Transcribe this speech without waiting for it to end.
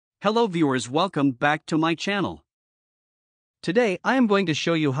Hello viewers, welcome back to my channel. Today I am going to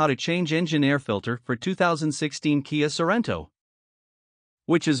show you how to change engine air filter for 2016 Kia Sorento,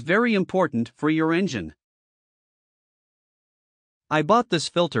 which is very important for your engine. I bought this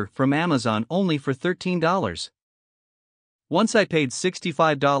filter from Amazon only for $13. Once I paid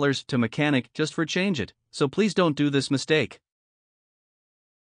 $65 to mechanic just for change it, so please don't do this mistake.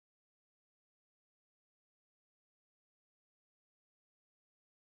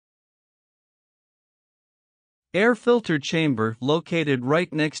 Air filter chamber located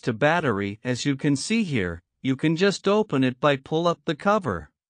right next to battery. As you can see here, you can just open it by pull up the cover.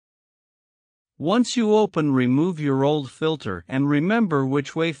 Once you open, remove your old filter and remember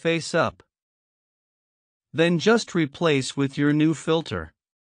which way face up. Then just replace with your new filter.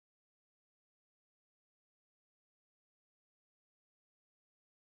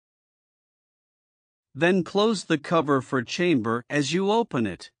 Then close the cover for chamber as you open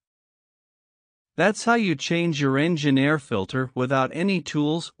it. That's how you change your engine air filter without any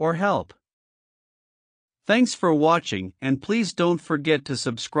tools or help. Thanks for watching, and please don't forget to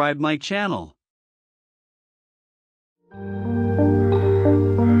subscribe my channel.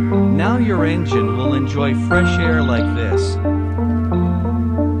 Now your engine will enjoy fresh air like this.